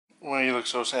you look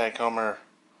so sad, Comer.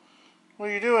 What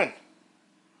are you doing?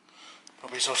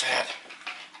 Don't be so sad.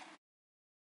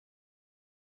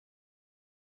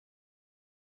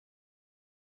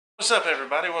 What's up,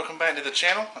 everybody? Welcome back to the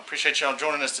channel. I appreciate y'all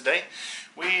joining us today.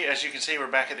 We, as you can see, we're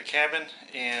back at the cabin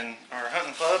in our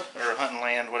hunting club, or hunting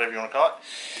land, whatever you want to call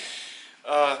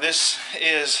it. This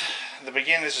is the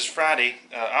beginning. This is Friday.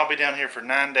 I'll be down here for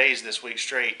 9 days this week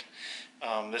straight.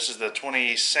 This is the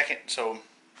 22nd, so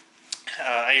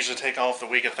I usually take off the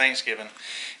week of Thanksgiving,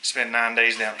 spend 9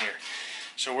 days down here.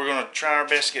 So we're going to try our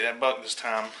best to get that buck this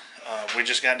time. We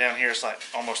just got down here. It's like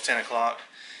almost 10 o'clock.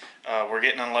 We're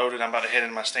getting unloaded. I'm about to head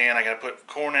into my stand. I got to put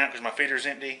corn out because my feeder's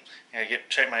empty. I got to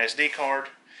check my SD card,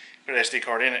 put an SD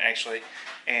card in it actually,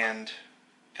 and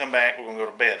come back. We're going to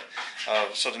go to bed.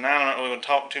 So tonight I'm not really going to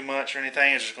talk too much or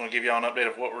anything. I'm just going to give y'all an update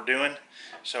of what we're doing.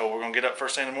 So we're going to get up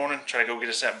first thing in the morning, try to go get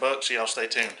us that buck, so y'all stay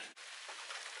tuned.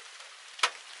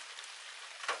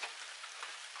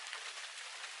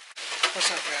 What's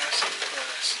up, guys?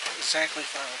 It's exactly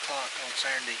 5 o'clock on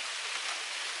Saturday.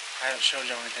 I haven't showed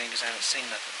y'all anything because I haven't seen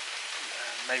nothing.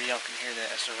 Maybe y'all can hear that.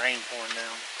 It's the rain pouring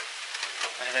down.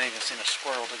 I haven't even seen a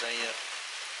squirrel today yet.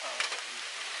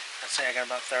 I'd say I got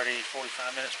about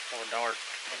 30-45 minutes before dark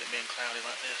with it being cloudy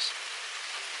like this.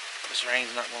 This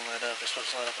rain's not going to let up. It's supposed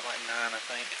to let up at like 9, I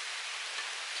think.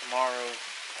 Tomorrow,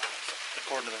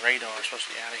 according to the radar, it's supposed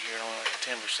to be out of here. Only like a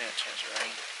 10% chance of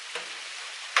rain.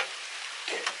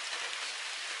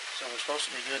 So we're supposed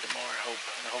to be good tomorrow, I hope.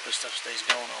 And I hope this stuff stays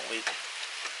going all week.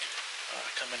 I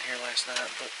come in here last night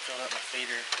and filled up my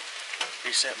feeder,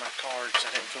 reset my card because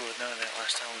I didn't fool with none of that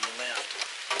last time we left.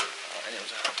 And it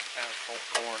was out of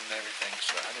corn and everything,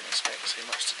 so I didn't expect to see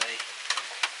much today.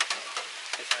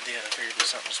 If I did, I figured that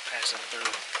something was passing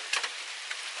through.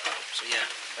 So yeah,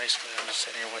 basically I'm just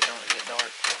sitting here waiting on it to get dark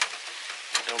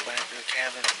to go back to the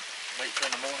cabin and wait for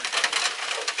in the morning.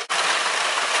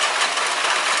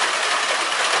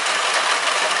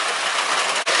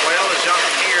 Well, as y'all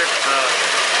can hear,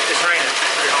 it's raining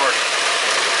pretty hard.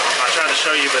 I tried to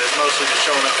show you, but it's mostly just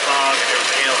showing up fog and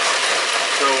everything else.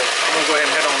 So I'm going to go ahead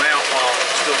and head on out while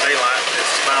it's still daylight.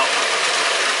 It's about,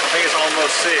 I think it's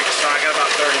almost 6, so I got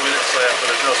about 30 minutes left, but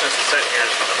there's no sense in sitting here.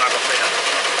 So I'm not going to say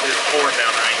nothing. It's pouring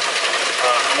down rain.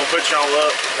 I'm going to put y'all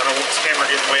up because I don't want this camera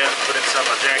getting wet, put it inside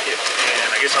my jacket, and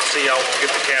I guess I'll see y'all when we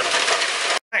get to the cabin.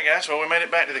 Alright guys, well we made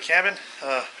it back to the cabin.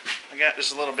 I got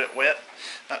just a little bit wet,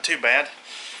 not too bad.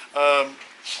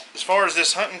 As far as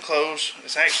this hunting clothes,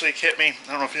 it's actually kept me,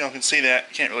 I don't know if y'all can see that,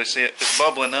 you can't really see it, it's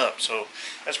bubbling up, so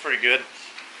that's pretty good.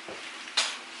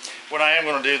 What I am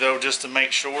going to do though, just to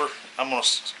make sure, I'm going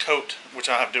to coat, which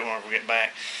I'll have to do when we get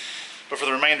back, but for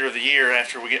the remainder of the year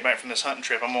after we get back from this hunting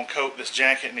trip, I'm going to coat this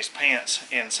jacket and these pants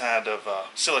inside of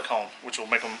silicone, which will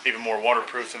make them even more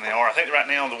waterproof than they are. I think right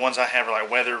now the ones I have are like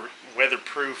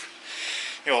weatherproof,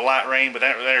 you know, light rain, but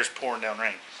there's pouring down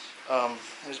rain.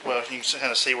 Well, you can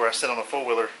kind of see where I sit on the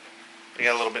four-wheeler. They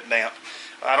got a little bit damp.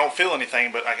 I don't feel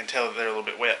anything, but I can tell that they're a little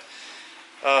bit wet.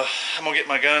 I'm going to get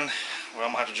my gun. Well,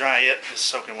 I'm going to have to dry it. It's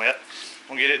soaking wet.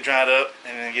 I'm going to get it dried up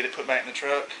and then get it put back in the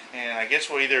truck. And I guess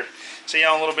we'll either see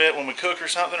y'all in a little bit when we cook or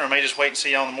something, or may just wait and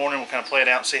see y'all in the morning. We'll kind of play it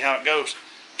out and see how it goes.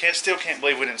 Still can't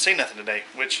believe we didn't see nothing today,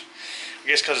 which I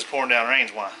guess because it's pouring down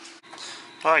rain's why.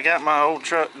 Well, I got my old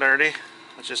truck dirty.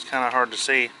 It's just kind of hard to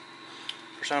see.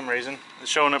 For some reason. It's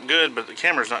showing up good, but the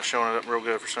camera's not showing it up real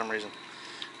good for some reason.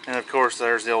 And of course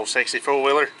there's the old sexy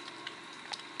four-wheeler.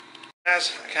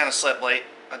 Guys, I kind of slept late.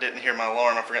 I didn't hear my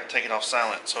alarm. I forgot to take it off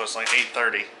silent, so it's like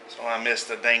 8:30. So I missed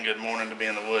a dang good morning to be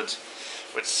in the woods,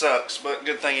 which sucks, but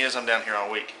good thing is I'm down here all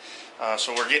week.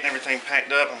 So we're getting everything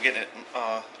packed up. I'm getting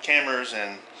cameras,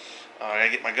 and I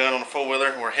gotta get my gun on the four-wheeler,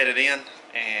 and we're headed in,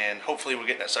 and hopefully we'll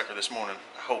get that sucker this morning.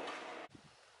 I hope.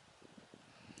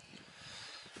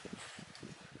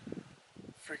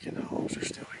 Freaking hogs are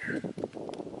still here.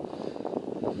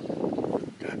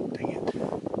 God dang it.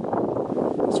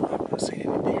 That's why I'm not seeing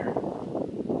any deer.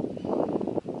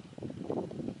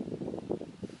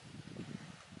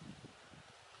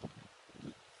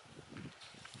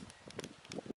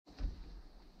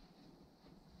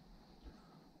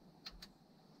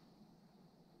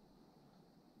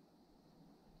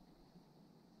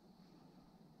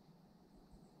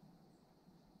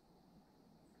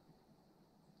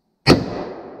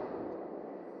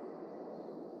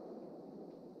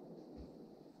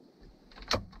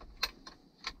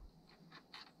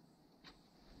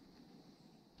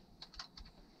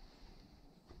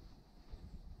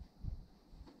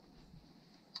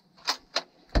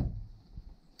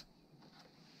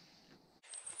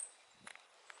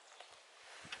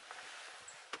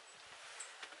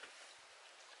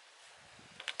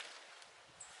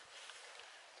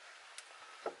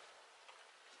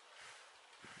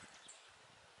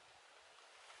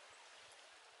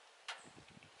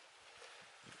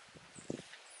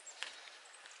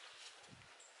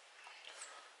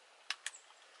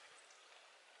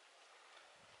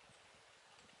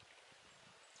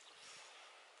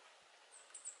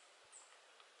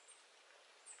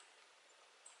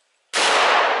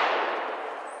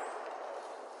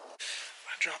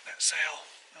 drop that sow.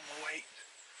 I'm gonna wait.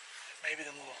 Maybe the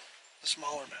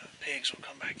smaller pigs will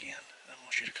come back in. I'm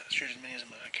gonna shoot as many of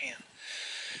them as I can.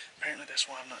 Apparently that's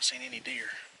why I'm not seeing any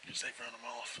deer, because they've run them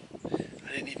off.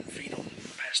 I didn't even feed them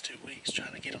the past 2 weeks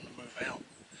trying to get them to move out.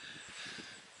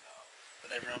 But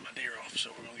they've run my deer off,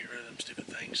 so we're gonna get rid of them stupid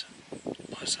things.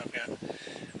 Plus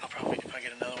I'll probably, if I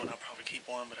get another one, I'll probably keep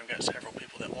one, but I've got several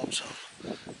people that want some.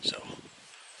 So,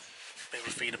 be able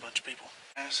to feed a bunch of people.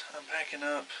 Guys, I'm packing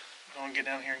up. I'm gonna get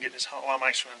down here and get this hog. Well, I'm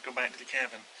actually gonna go back to the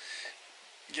cabin,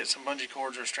 get some bungee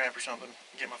cords or a strap or something,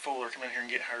 get my fuller, come in here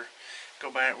and get her, go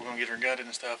back, we're going to get her gutted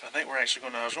and stuff. I think we're actually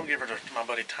going to, I was going to give her to my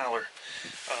buddy Tyler,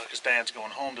 because Dad's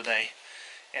going home today,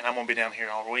 and I'm going to be down here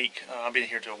all week. I'll be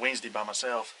here till Wednesday by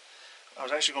myself. I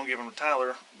was actually going to give him to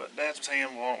Tyler, but Dad's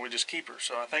saying, well, why don't we just keep her?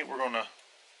 So I think we're going to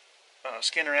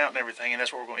skin her out and everything, and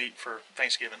that's what we're going to eat for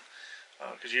Thanksgiving.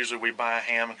 Because usually we buy a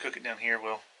ham and cook it down here.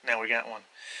 Well, now we got one.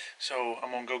 So I'm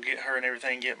going to go get her and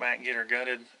everything, get back and get her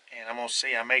gutted. And I'm going to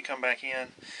see, I may come back in.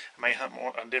 I may hunt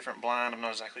a different blind. I'm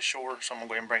not exactly sure. So I'm going to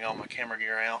go ahead and bring all my camera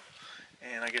gear out.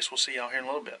 And I guess we'll see y'all here in a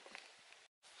little bit.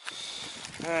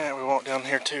 Alright, we walked down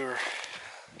here to her.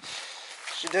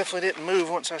 She definitely didn't move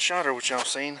once I shot her, which y'all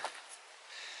seen.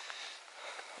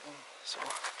 So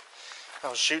I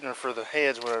was shooting her for the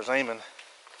heads where I was aiming.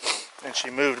 And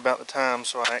she moved about the time,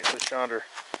 so I actually shot her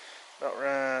about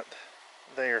right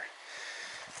there,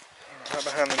 right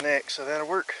behind the neck, so that'll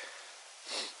work.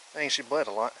 I think she bled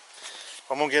a lot.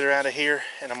 I'm gonna get her out of here,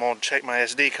 and I'm gonna check my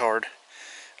SD card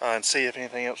and see if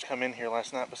anything else come in here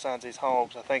last night besides these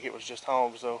hogs. I think it was just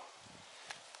hogs though.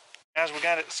 Guys, we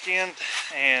got it skinned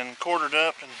and quartered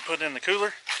up and put in the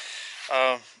cooler.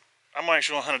 I'm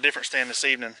actually gonna hunt a different stand this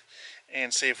evening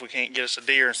and see if we can't get us a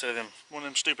deer instead of one of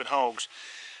them stupid hogs.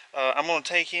 I'm going to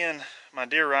take in my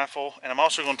deer rifle, and I'm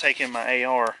also going to take in my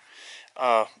AR,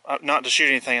 not to shoot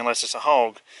anything unless it's a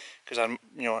hog, because I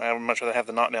would much rather have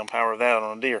the knockdown power of that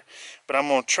on a deer. But I'm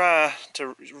going to try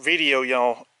to video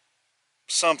y'all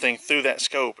something through that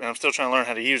scope, and I'm still trying to learn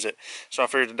how to use it. So I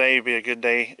figured today would be a good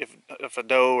day. If a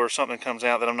doe or something comes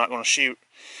out that I'm not going to shoot,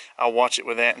 I'll watch it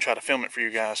with that and try to film it for you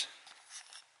guys.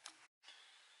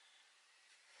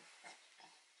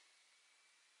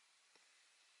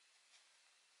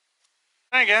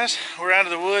 Alright guys, we're out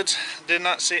of the woods. Did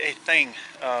not see a thing,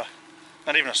 not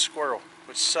even a squirrel,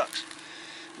 which sucks.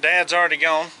 Dad's already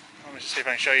gone. Let me see if I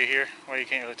can show you here. Well, you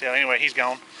can't really tell. Anyway, he's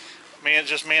gone.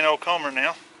 Just me and old Comer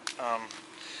now.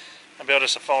 I built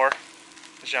us a fire,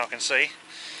 as y'all can see.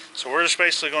 So we're just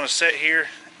basically going to sit here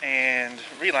and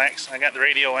relax. I got the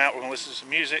radio out. We're going to listen to some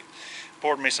music.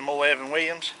 Poured me some old Evan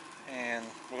Williams, and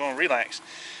we're going to relax.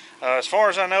 As far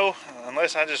as I know,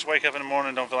 unless I just wake up in the morning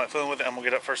and don't feel like fooling with it, I'm going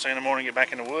to get up first thing in the morning and get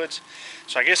back in the woods.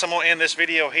 So I guess I'm going to end this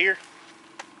video here.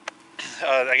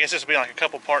 I guess this will be like a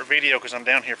couple part video because I'm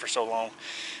down here for so long.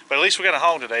 But at least we got a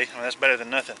hog today. I mean, that's better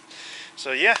than nothing.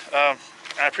 So yeah,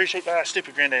 I appreciate that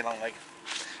stupid granddad long leg.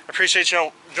 I appreciate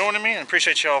y'all joining me and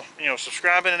appreciate y'all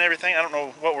subscribing and everything. I don't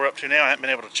know what we're up to now. I haven't been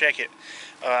able to check it.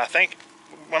 I think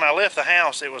when I left the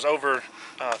house it was over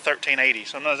 1380,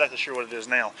 so I'm not exactly sure what it is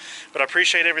now. But I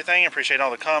appreciate everything. I appreciate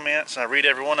all the comments. I read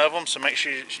every one of them, so make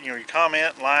sure you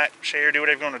comment, like, share, do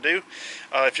whatever you want to do.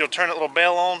 If you'll turn that little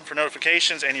bell on for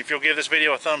notifications, and if you'll give this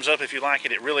video a thumbs up if you like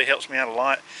it, it really helps me out a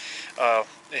lot.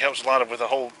 It helps a lot with the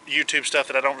whole YouTube stuff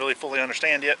that I don't really fully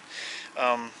understand yet.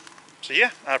 So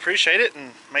yeah, I appreciate it,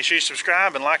 and make sure you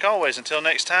subscribe, and like always, until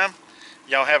next time,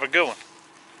 y'all have a good one,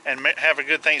 and have a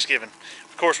good Thanksgiving.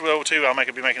 Of course, we'll too. I'll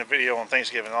be making a video on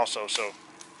Thanksgiving also. So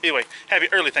anyway, happy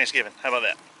early Thanksgiving. How about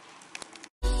that?